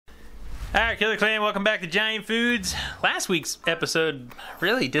Alright, Killer Clan, welcome back to Giant Foods. Last week's episode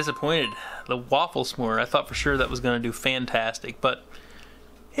really disappointed. The waffle s'more, I thought for sure that was going to do fantastic, but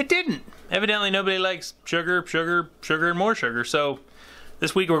it didn't. Evidently nobody likes sugar, sugar, sugar, and more sugar, so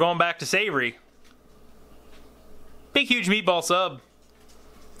this week we're going back to savory. Big huge meatball sub.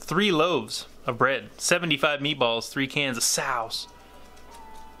 3 loaves of bread, 75 meatballs, 3 cans of sauce,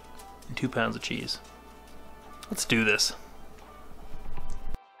 and 2 pounds of cheese. Let's do this.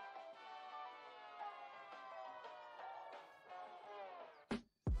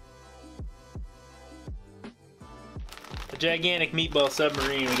 A gigantic meatball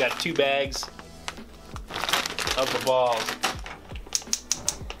submarine. We got 2 bags of the balls.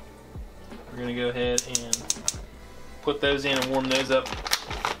 We're gonna go ahead and put those in and warm those up.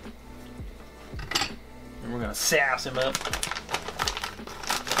 And we're gonna sauce them up.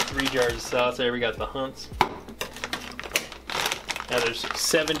 3 jars of sauce there. We got the hunts. Now there's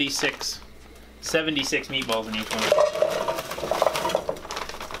 76 meatballs in each one.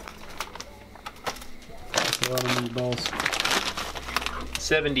 That's a lot of meatballs.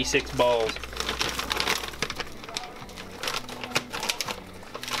 76 balls.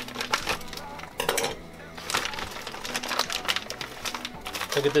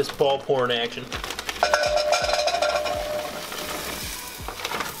 Look at this ball pouring action.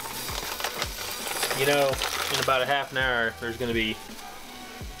 You know, in about a half an hour, there's going to be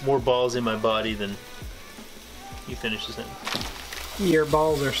more balls in my body than you finish the sentence. Your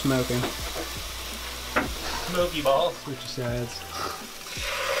balls are smoking. Smoky balls. Switch sides.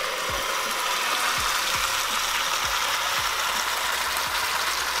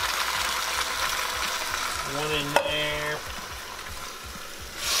 One in there.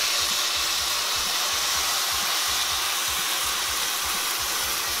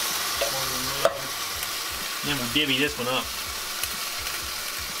 One in there. Then we'll divvy this one up.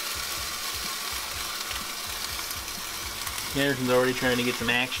 Anderson's already trying to get some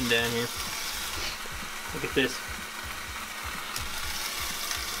action down here. Look at this.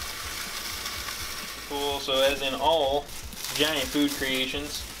 Cool, so as in all Giant Food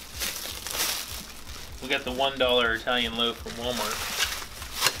creations, we got the $1 Italian loaf from Walmart.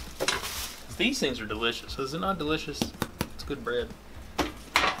 These things are delicious. Is it not delicious? It's good bread.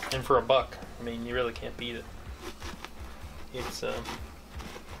 And for $1, I mean, you really can't beat it. It's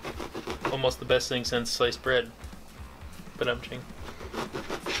almost the best thing since sliced bread. But I'm ching.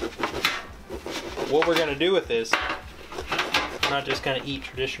 What we're gonna do with this, not just kind of eat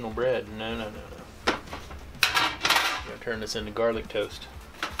traditional bread. No, no, no, no. We're gonna turn this into garlic toast.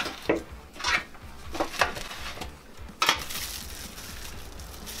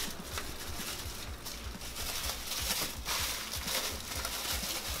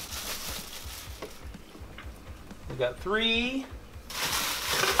 We've got three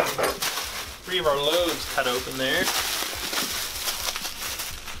of our loaves cut open there.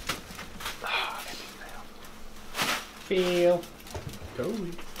 Feel.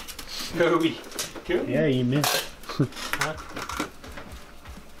 Kobe. Kobe. Yeah, you missed. Huh?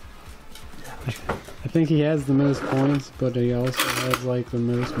 I think he has the most points, but he also has like the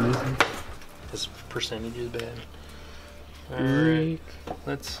most missing. This percentage is bad. Freak. Alright,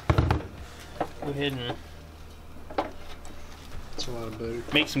 let's go ahead and That's a lot of butter.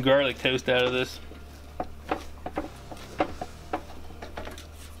 make some garlic toast out of this.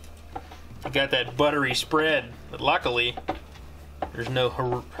 I got that buttery spread, but luckily there's no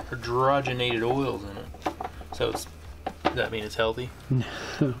hydrogenated oils in it. So does that mean it's healthy? No,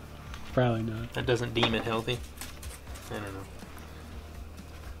 probably not. That doesn't deem it healthy. I don't know.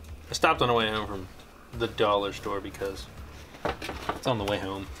 I stopped on the way home from the dollar store because it's on the way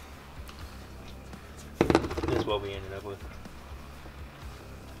home. This is what we ended up with.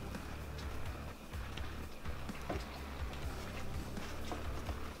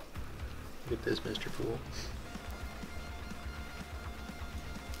 Look at this, Mr. Fool.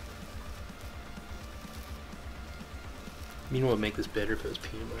 You know what would make this better if it was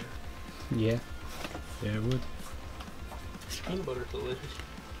peanut butter? Yeah. Yeah, it would. Peanut butter's delicious.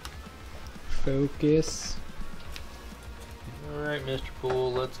 Focus. Alright, Mr.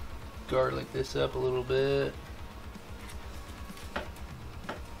 Pool, let's garlic this up a little bit.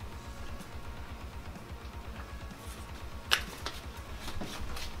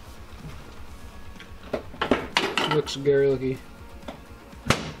 Looks garlicky.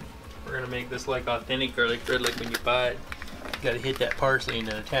 We're gonna make this like authentic garlic bread, like when you buy it. You gotta hit that parsley and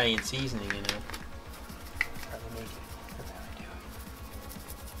an Italian seasoning, you know. That's how they make it. That's how they do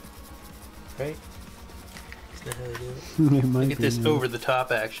it. Right? Isn't that how they do it? It might Look at be, this yeah. over-the-top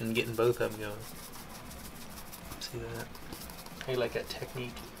action, getting both of them going. See that? I like that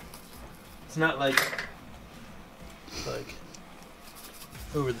technique. It's not like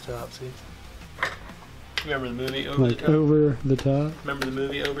over the top, see? Remember the movie Over the Like Top? over the top? Remember the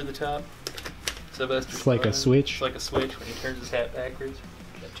movie Over the Top? Sylvester It's like a Stallone. switch. It's like a switch when he turns his hat backwards.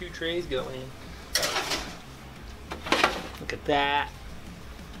 Got 2 trays going. Look at that.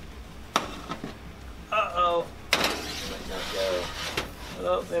 Uh-oh. Might not go.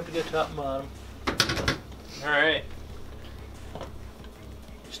 Oh, we have to go top and bottom. Alright.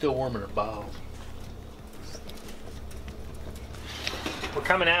 Still warming our balls. We're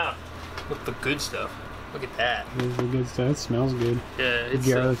coming out with the good stuff. Look at that. This is the good stuff. It smells good. Yeah, it's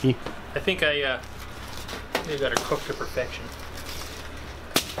garlicky. I think I got her cooked to perfection.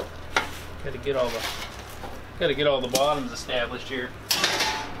 Got to get all the bottoms established here.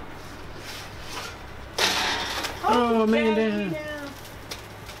 Oh, man, down.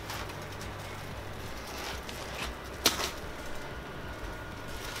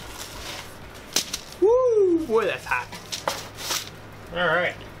 Woo! Boy, that's hot. All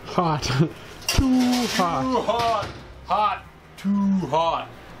right. Hot. Too hot. Too hot. Hot. Too hot.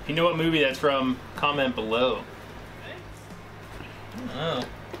 If you know what movie that's from, comment below. Oh.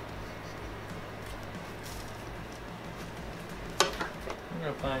 We're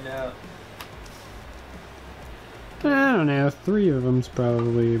gonna find out. I don't know. 3 of them's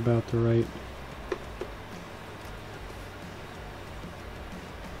probably about the right.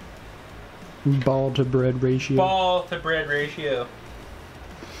 Ball to bread ratio. Ball to bread ratio.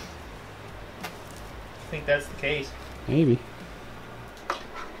 I think that's the case. Maybe. I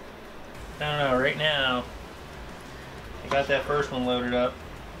don't know. Right now, I got that first one loaded up.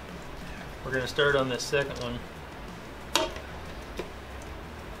 We're gonna start on this second one.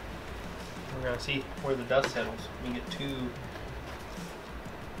 We're gonna see where the dust settles. We get 2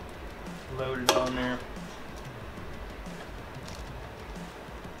 loaded on there.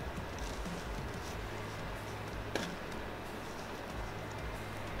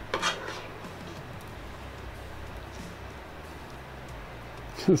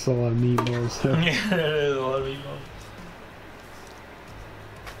 That's a lot of meatballs. So. Yeah, that is a lot of meatballs.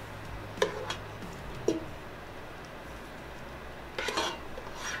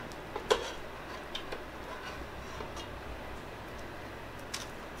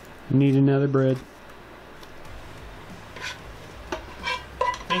 Need another bread.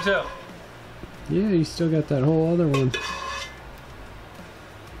 Think so. Yeah, you still got that whole other one.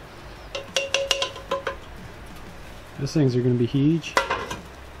 Those things are going to be huge.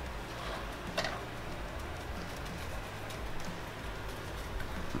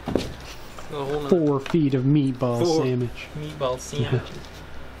 A whole 4 feet of meatball sandwich. Meatball sandwiches.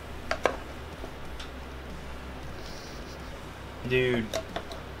 Dude,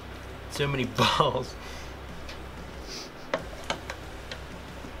 so many balls.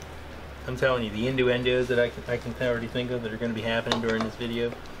 I'm telling you, the innuendos that I can already think of that are going to be happening during this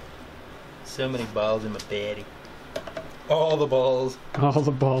video. So many balls in my patty. All the balls. All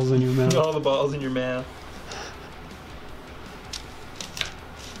the balls in your mouth. All the balls in your mouth.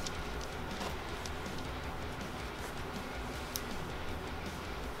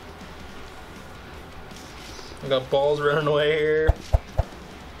 I got balls running away here.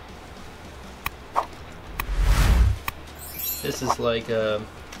 This is like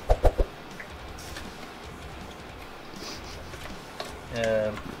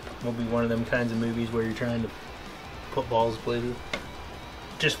will be one of them kinds of movies where you're trying to put balls places.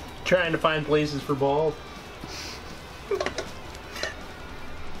 Just trying to find places for balls.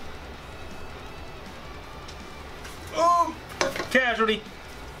 Oh! Casualty!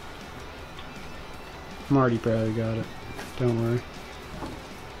 Marty probably got it. Don't worry.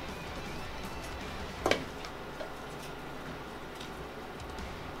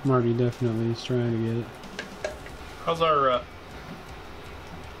 Marty definitely is trying to get it. How's our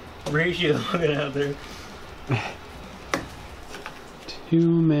ratio looking out there? Too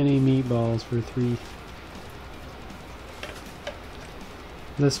many meatballs for 3.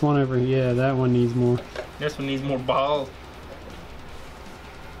 This one over here, yeah, that one needs more. This one needs more balls.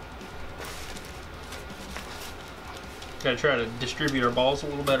 Gotta try to distribute our balls a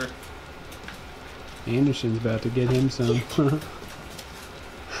little better. Anderson's about to get him some.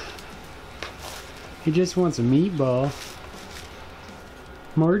 He just wants a meatball.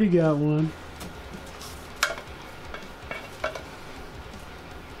 Marty got one.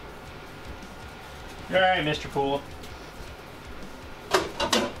 Alright, Mr. Pool.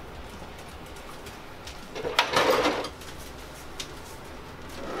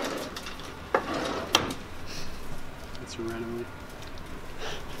 That's a runaway.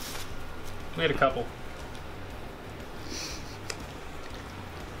 We had a couple.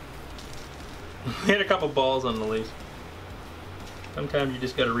 Hit a couple balls on the leaves. Sometimes you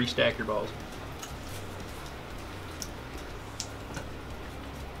just gotta restack your balls.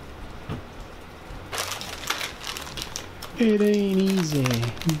 It ain't easy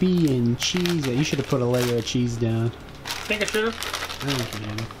being cheesy. You should have put a layer of cheese down. Think I should have? I think you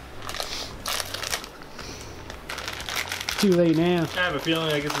did. Too late now. I have a feeling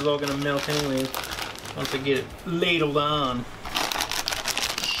like this is all gonna melt anyways once I get it ladled on.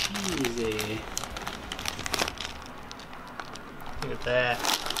 Cheesy. Look at that.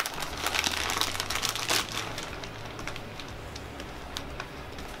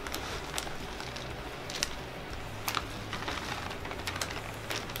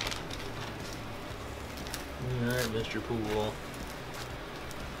 Alright, Mr. Pool.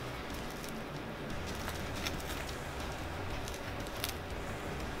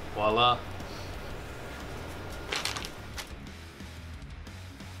 Voila.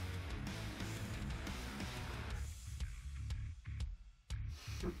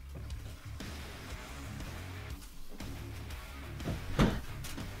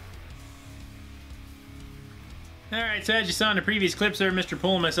 Alright, so as you saw in the previous clips there, Mr.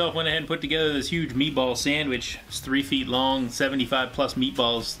 Pool and myself went ahead and put together this huge meatball sandwich. It's 3 feet long, 75 plus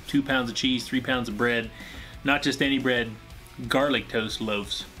meatballs, 2 pounds of cheese, 3 pounds of bread. Not just any bread, garlic toast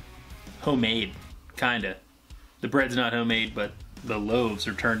loaves. Homemade, kinda. The bread's not homemade, but the loaves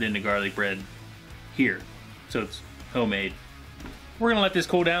are turned into garlic bread here. So it's homemade. We're gonna let this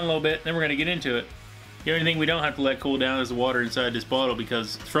cool down a little bit, then we're gonna get into it. The only thing we don't have to let cool down is the water inside this bottle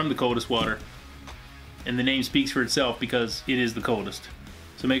because it's from the coldest water. And the name speaks for itself because it is the coldest.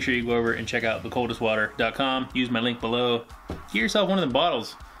 So make sure you go over and check out thecoldestwater.com. Use my link below. Get yourself one of the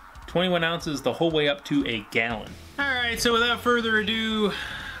bottles. 21 ounces the whole way up to a gallon. Alright, so without further ado,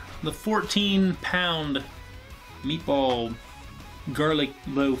 the 14-pound meatball garlic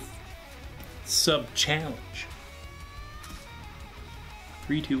loaf sub challenge.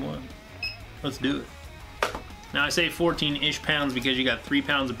 3, 2, 1. Let's do it. Now I say 14-ish pounds because you got 3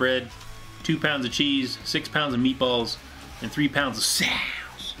 pounds of bread, 2 pounds of cheese, 6 pounds of meatballs, and 3 pounds of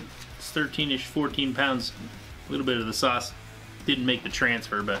sauce. It's 13-ish, 14 pounds. A little bit of the sauce didn't make the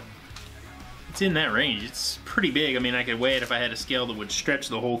transfer, but it's in that range. It's pretty big. I mean, I could weigh it if I had a scale that would stretch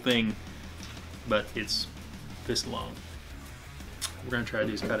the whole thing, but it's this long. We're gonna try to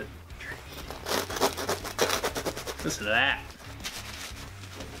do is cut it. Listen to that.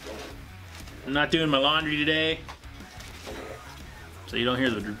 I'm not doing my laundry today, so you don't hear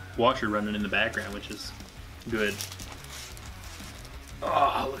the washer running in the background, which is good.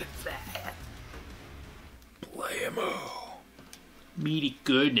 Oh, look at that. Blammo. Meaty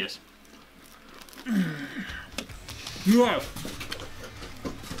goodness. Yeah.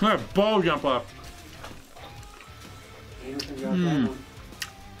 Let a ball jump off.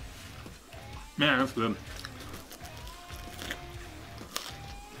 Man, that's good.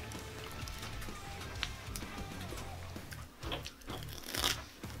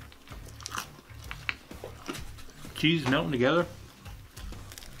 Cheese melting together.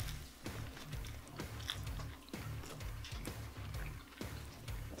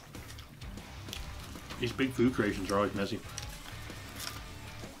 These big food creations are always messy.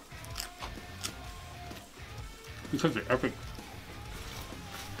 It's such an epic.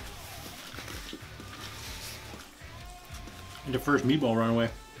 And the first meatball runaway.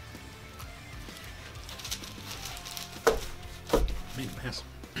 Made a mess.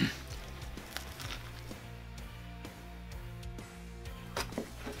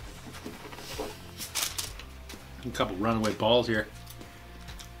 A couple runaway balls here.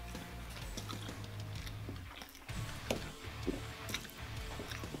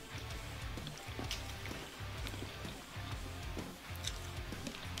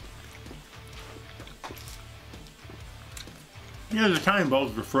 Yeah, the tiny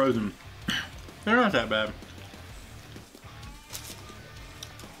balls are frozen. They're not that bad.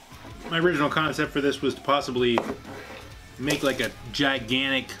 My original concept for this was to possibly make like a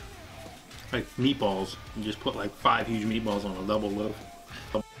gigantic like meatballs and just put like 5 huge meatballs on a double loaf.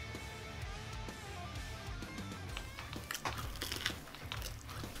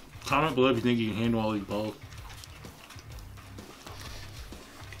 Comment below if you think you can handle all these balls.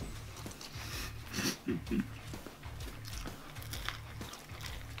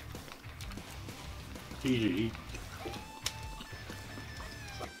 Easy to eat.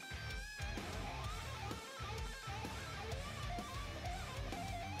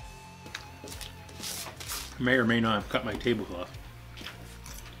 May or may not have cut my tablecloth.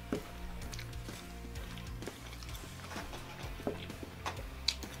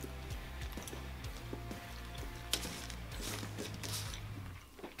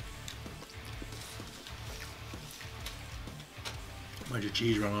 Bunch of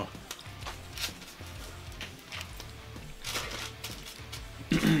cheese run off.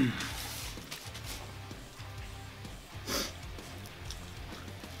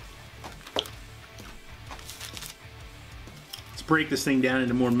 Let's break this thing down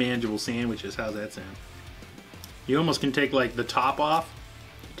into more manageable sandwiches. How's that sound? You almost can take like the top off,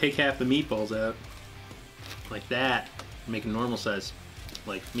 take half the meatballs out, like that, make a normal size,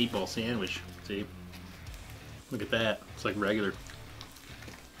 like meatball sandwich. See? Look at that. It's like regular.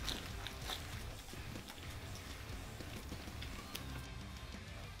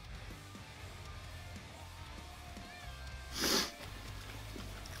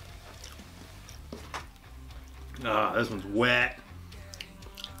 Ah, this one's wet.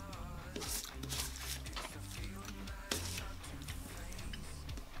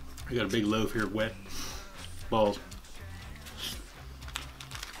 I got a big loaf here of wet balls.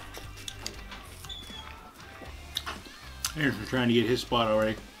 Aaron's been trying to get his spot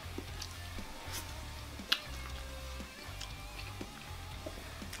already.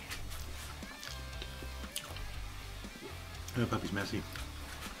 Oh, puppy's messy.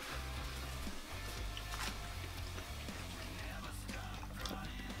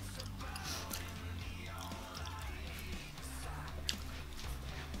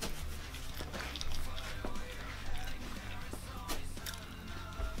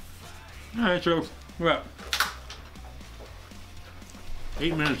 Alright, so we're at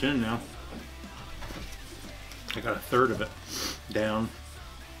 8 minutes in now. I got a third of it down.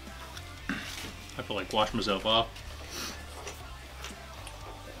 I have to like wash myself off.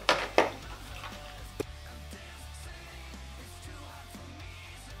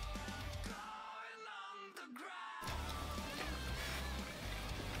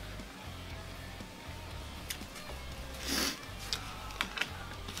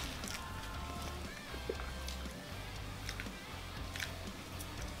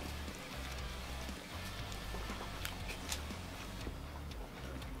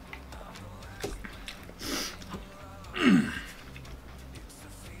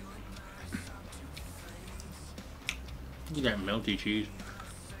 Look at that melty cheese.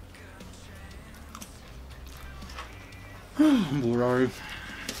 I'm bored already.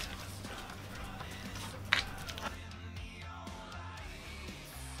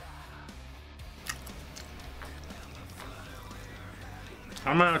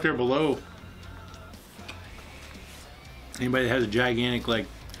 I'm out there below. Anybody that has a gigantic like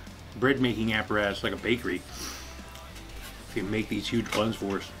bread making apparatus, like a bakery, if you make these huge buns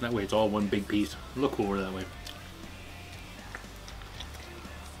for us, that way it's all one big piece. Look cooler that way.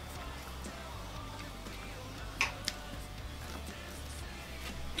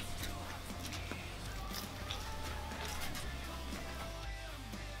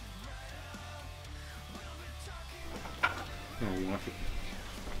 Oh, wash it.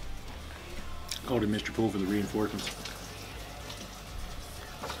 Called him Mr. Pool for the reinforcements.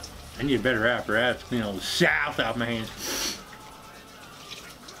 I need a better apparatus to clean all the south out of my hands.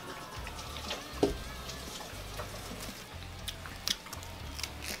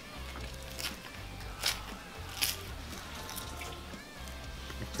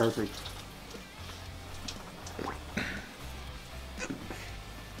 Perfect.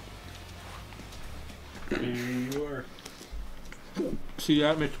 There you are. See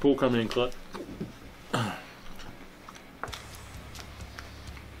that, Mr. Pool coming in clutch.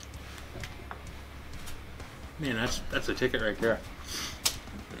 Man, that's a ticket right there.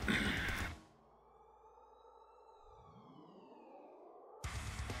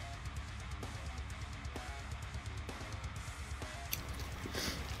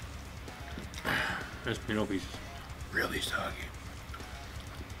 Those pinot pieces really soggy.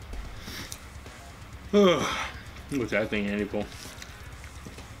 Oh, what's that thing, Andy Pool?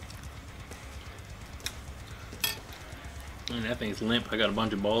 Man, that thing's limp. I got a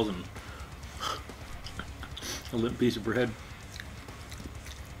bunch of balls and a limp piece of bread.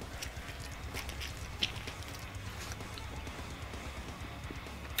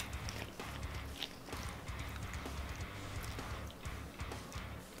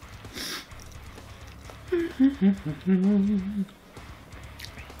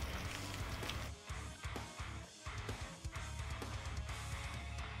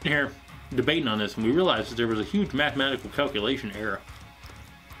 Here, debating on this, and we realized that there was a huge mathematical calculation error.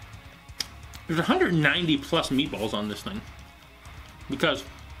 There's 190 plus meatballs on this thing. Because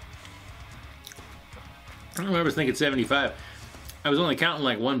I don't know, I was thinking 75. I was only counting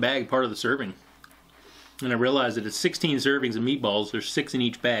like one bag part of the serving. And I realized that it's 16 servings of meatballs. There's 6 in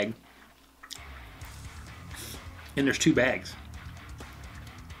each bag. And there's 2 bags.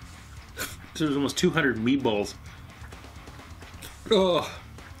 So there's almost 200 meatballs Oh,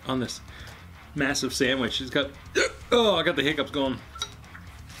 on this massive sandwich. It's got, oh, I got the hiccups going.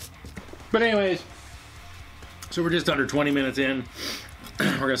 But anyways, so we're just under 20 minutes in.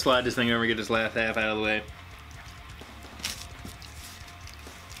 We're gonna slide this thing over and get this last half out of the way.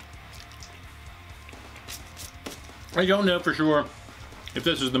 I don't know for sure if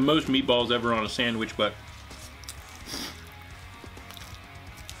this is the most meatballs ever on a sandwich, but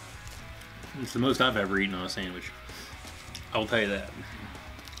it's the most I've ever eaten on a sandwich. I'll tell you that.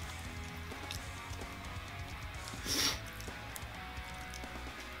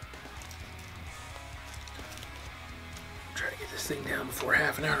 Try to get this thing down before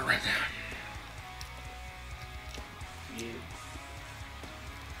half an hour right now. Yeah.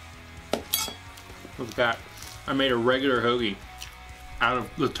 Look at that. I made a regular hoagie out of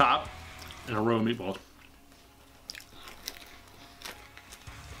the top and a row of meatballs.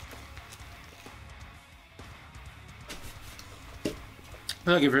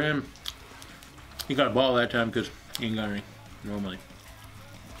 Lucky for him, he got a ball that time because he ain't got any normally.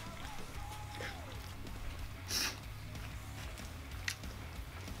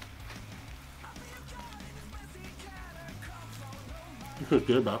 This was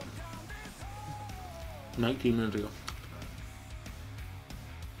good about 19 minutes ago.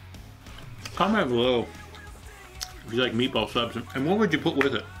 Comment below if you like meatball subs and what would you put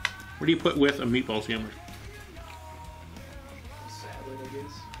with it? What do you put with a meatball sandwich? Salad, I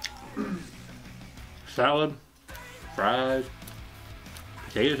guess. Salad, fries,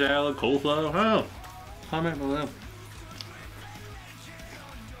 potato salad, coleslaw. Oh, comment below.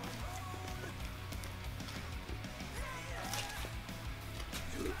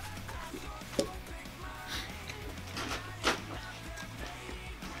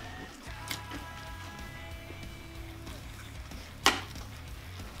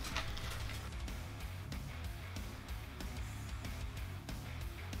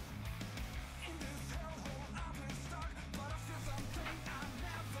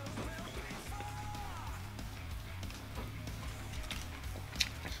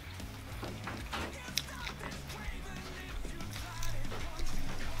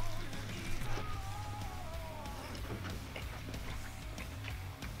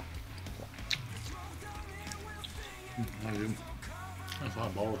 That's a lot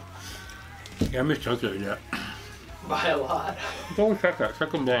of balls. Yeah, I missed Chuck yet. By a lot. Go check that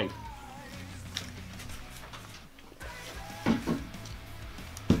second bag. I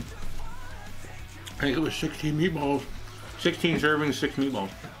think it was 16 meatballs. 16 servings, 6 meatballs.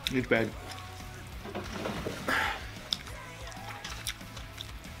 Each bag.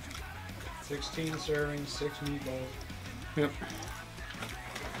 $16 servings, 6 meatballs. Yep.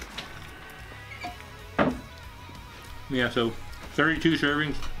 Yeah, so 32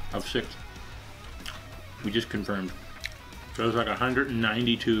 servings of 6. We just confirmed. So it's like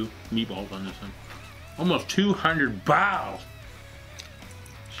 192 meatballs on this thing. Almost 200 balls.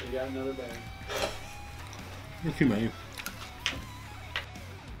 She got another bag. Not too many.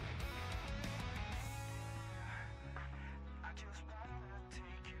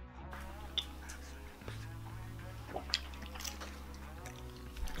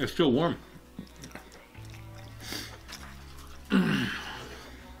 It's still warm.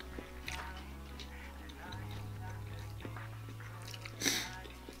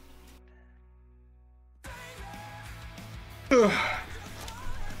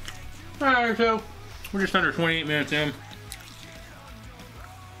 Alright, so we're just under 28 minutes in.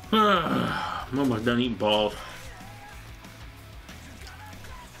 I'm almost done eating balls.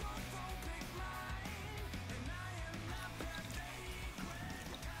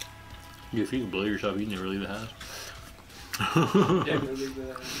 Yeah, if you can believe yourself, you never leave the house. Never leave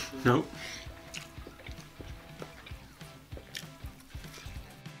the house. Nope.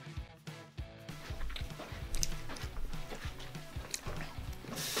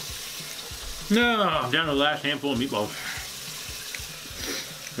 No, I'm down to the last handful of meatballs.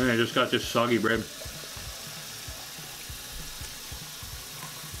 And I just got this soggy bread.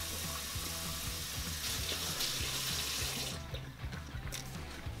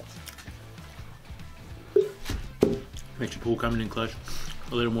 Makes your pool coming in clutch.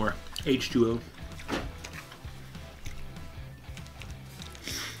 A little more H2O.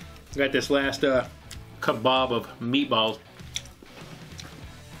 Got this last kebab of meatballs.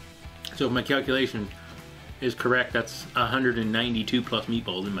 So if my calculation is correct, that's 192 plus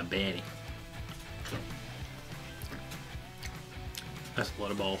meatballs in my baddie. That's a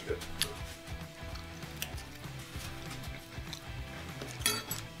lot of balls.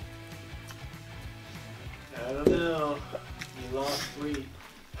 I don't know. You lost 3.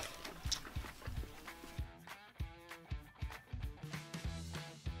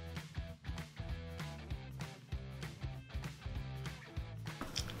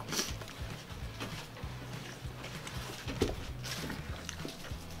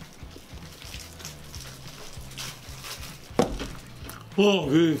 Oh,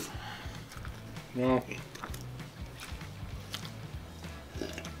 geez. Well.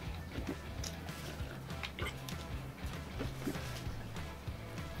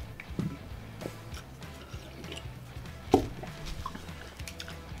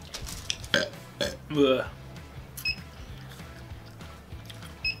 Ugh.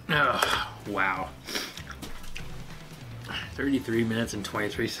 Oh, wow. 33 minutes and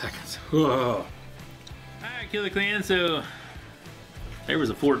 23 seconds. Whoa. Alright, Killer Clan, so there was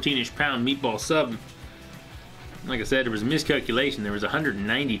a 14-ish pound meatball sub. Like I said, there was a miscalculation. There was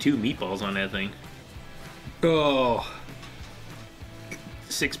 192 meatballs on that thing. Oh.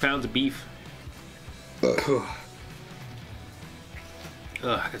 6 pounds of beef. Ugh,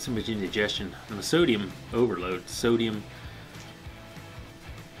 I got so much indigestion. I'm a sodium overload. Sodium.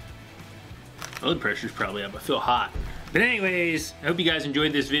 Blood pressure's probably up. I feel hot. But anyways, I hope you guys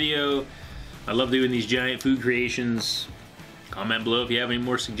enjoyed this video. I love doing these giant food creations. Comment below if you have any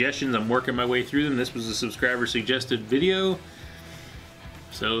more suggestions. I'm working my way through them. This was a subscriber suggested video.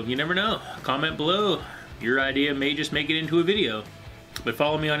 So you never know. Comment below. Your idea may just make it into a video. But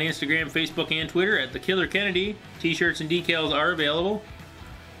follow me on Instagram, Facebook, and Twitter at The Killer Kennedy. T-shirts and decals are available.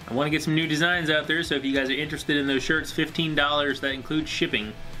 I want to get some new designs out there, so if you guys are interested in those shirts, $15, that includes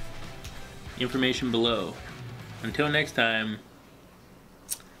shipping. Information below. Until next time,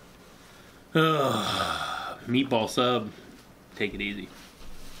 meatball sub, take it easy.